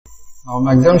Now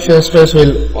maximum shear stress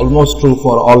will almost true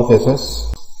for all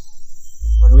cases,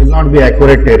 but will not be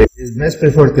accurate theory. It is best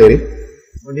preferred theory.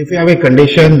 But if you have a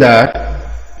condition that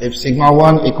if sigma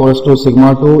 1 equals to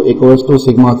sigma 2 equals to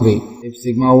sigma 3, if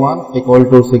sigma 1 equal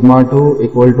to sigma 2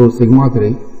 equal to sigma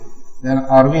 3, then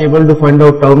are we able to find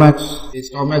out tau max? This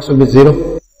tau max will be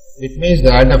 0. It means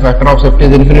that the factor of safety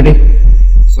is infinity.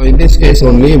 So in this case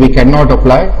only we cannot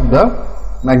apply the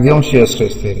maximum shear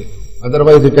stress theory.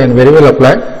 Otherwise you can very well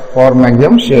apply for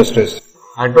maximum shear stress.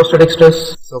 Hydrostatic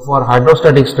stress. So for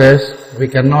hydrostatic stress we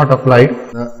cannot apply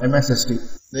the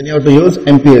MSST. Then you have to use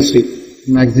MPST,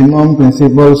 maximum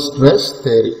principal stress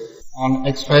theory. On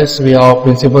X phase we have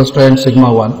principal strain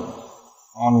sigma 1.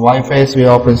 On Y phase we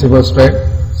have principal strain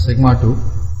sigma 2.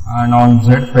 And on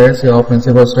Z phase we have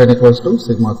principal strain equals to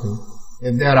sigma 3.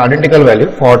 If they are identical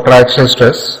value for triaxial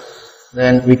stress,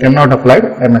 then we cannot apply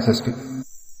MSST.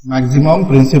 Maximum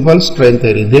principal strain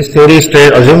theory. This theory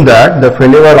assumes that the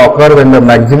failure will occur when the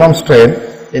maximum strain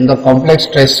in the complex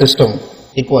stress system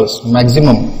equals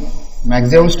maximum.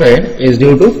 Maximum strain is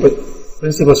due to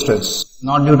principal stress,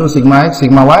 not due to sigma x,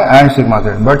 sigma y and sigma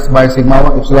z, but by sigma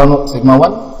 1, epsilon, sigma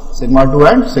 1, sigma 2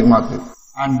 and sigma 3.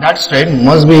 And that strain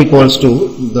must be equals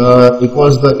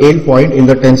the yield point in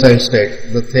the tensile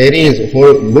state. The theory is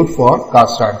good for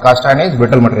cast iron. Cast iron is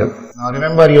brittle material. Now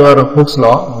remember your Hooke's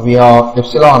law. We have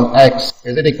epsilon x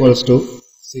is it equals to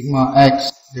sigma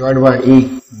x divided by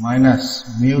E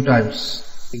minus mu times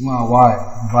sigma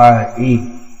y by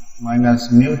E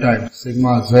minus mu times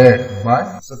sigma z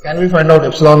by. So can we find out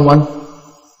epsilon 1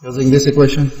 using this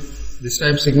equation? This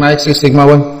time sigma x is sigma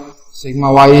 1,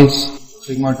 sigma y is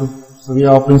sigma 2. So we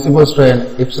have principal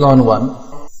strain epsilon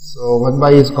 1. So 1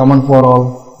 by is common for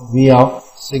all. We have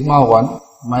sigma 1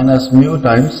 minus mu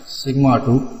times sigma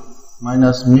 2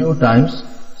 minus mu times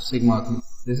sigma 3.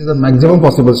 This is the maximum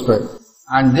possible strain.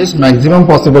 And this maximum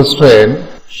possible strain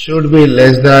should be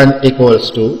less than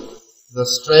equals to the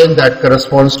strain that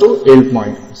corresponds to yield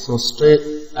point. So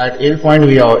at yield point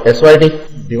we have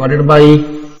SYT divided by E,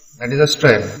 that is a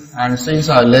strain. And since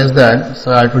are less than,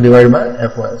 so I have to divide by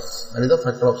FYS, that is the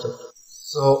factor of safety.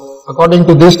 So according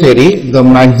to this theory, the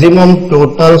maximum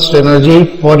total strain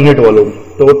energy per unit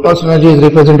volume. Total strain energy is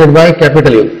represented by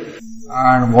capital U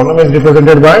and volume is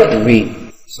represented by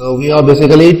V. So we have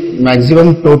basically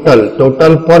maximum total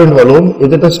per unit volume is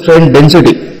the strain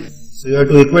density. So you have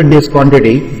to equate this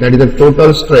quantity, that is the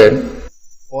total strain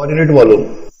per unit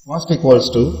volume must equals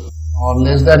to or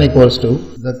less than equals to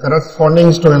the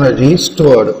corresponding strain energy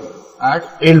stored at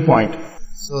yield point.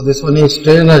 So this one is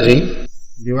strain energy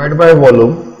divided by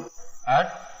volume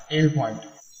at yield point.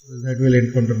 So that will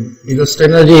encounter. If the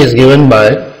strain energy is given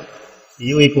by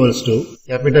U equals to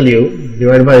capital U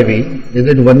divided by V, is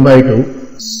it 1 by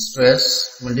 2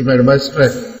 stress multiplied by strain.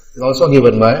 It is also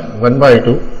given by 1 by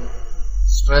 2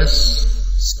 stress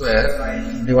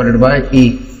square divided by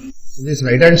E. So this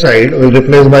right hand side will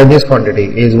replace by this quantity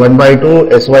is 1 by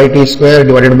 2 SYT square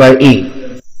divided by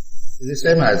E. Is the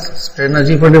same as strain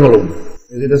energy per volume.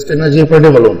 Is it the strain energy per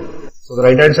volume? So the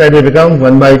right hand side will become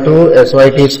 1 by 2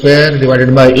 SYT square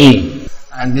divided by E.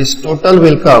 And this total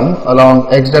will come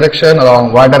along X direction,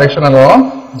 along Y direction and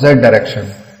along Z direction.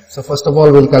 So first of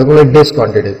all we will calculate this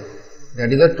quantity.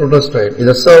 That is the total strain. Is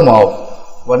a sum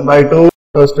of 1 by 2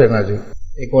 total strain energy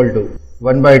equal to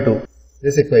 1 by 2.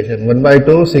 This equation 1 by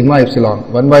 2 sigma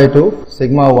epsilon, 1 by 2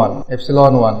 sigma 1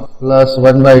 epsilon 1 plus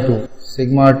 1 by 2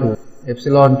 sigma 2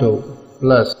 epsilon 2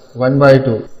 plus 1 by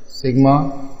 2 sigma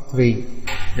 3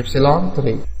 epsilon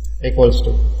 3 equals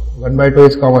to 1 by 2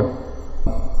 is common.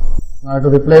 Now to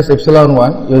replace epsilon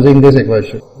 1 using this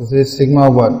equation. This is sigma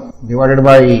 1 divided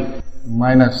by E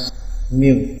minus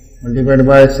mu multiplied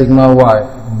by sigma y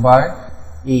by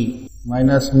E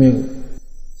minus mu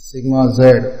sigma z,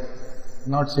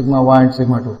 not sigma y and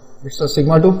sigma 2. It's a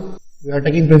sigma 2. We are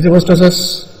taking principal stresses.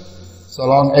 So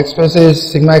along X phase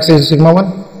is sigma x is sigma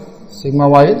 1, sigma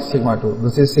y is sigma 2.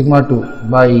 This is sigma 2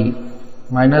 by E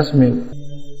minus mu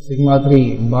sigma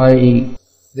 3 by E.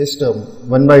 This term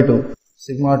 1 by 2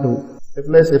 sigma 2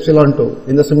 replace epsilon 2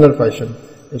 in the similar fashion.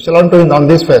 Epsilon 2 is on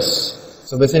this phase.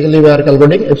 So basically we are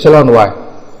calculating epsilon y.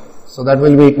 So that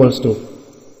will be equals to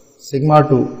sigma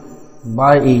 2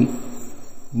 by E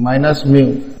minus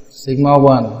mu sigma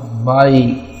 1 by E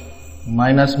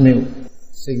minus mu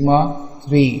sigma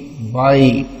 3 by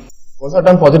E. कौन सा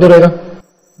term positive रहेगा?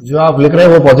 जो आप लिख रहे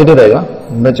हैं वो positive रहेगा,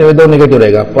 बचे हुए दो नेगेटिव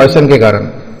रहेगा पर्सन के कारण.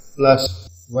 Plus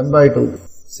 1 by 2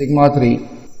 sigma 3.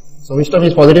 So which term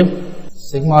is positive?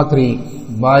 Sigma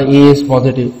 3 by E is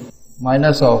positive,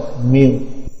 minus of mu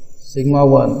sigma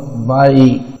 1 by E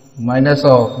minus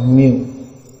of mu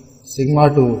sigma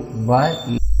 2 by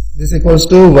E. This equals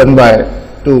to 1 by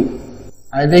 2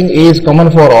 I think E is common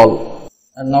for all.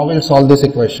 And now we'll solve this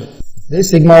equation. This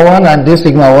sigma 1 and this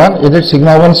sigma 1 is it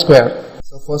sigma 1 square.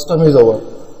 So first term is over.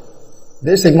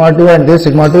 This sigma 2 and this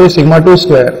sigma 2 is sigma 2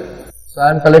 square. So I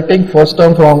am collecting first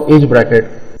term from each bracket.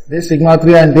 This sigma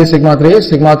 3 and this sigma 3 is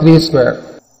sigma 3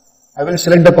 square. I will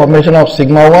select the combination of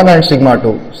sigma 1 and sigma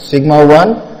 2. Sigma 1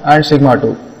 and sigma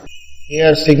 2.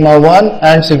 Here sigma 1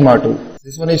 and sigma 2.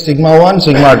 This one is sigma 1,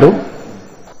 sigma 2.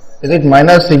 Is it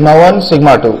minus sigma 1,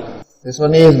 sigma 2? This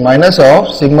one is minus of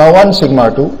sigma 1,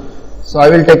 sigma 2. So I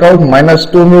will take out minus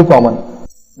 2 mu common.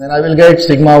 Then I will get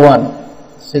sigma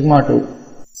 1, sigma 2.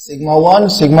 Sigma 1,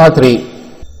 sigma 3.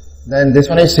 Then this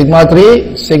one is sigma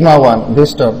 3, sigma 1.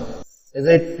 This term. Is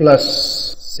it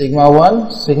plus sigma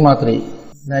 1, sigma 3.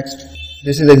 Next.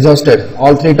 This is exhausted.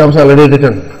 All three terms are already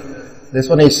written. This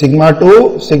one is sigma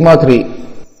 2, sigma 3.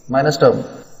 Minus term.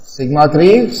 Sigma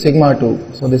 3, sigma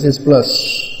 2. So this is plus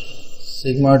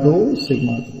sigma 2,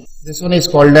 sigma 3. This one is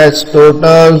called as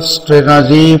total strain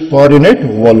energy per unit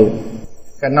volume.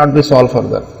 Cannot be solved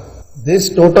further. This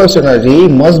total strain energy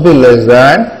must be less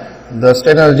than the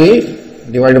strain energy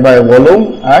divided by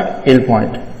volume at yield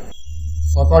point.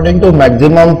 So according to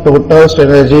maximum total strain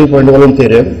energy point volume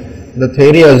theorem, the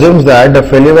theory assumes that the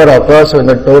failure occurs when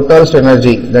the total strain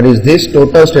energy, that is this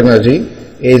total strain energy,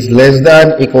 is less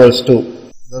than equals to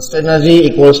the strain energy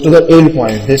equals to the yield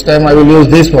point. This time I will use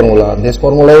this formula. This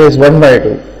formula is 1 by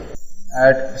 2.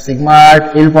 At sigma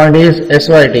at yield point is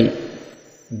SYT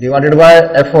divided by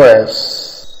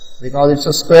FOS because it's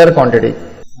a square quantity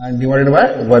and divided by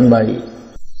 1 by E.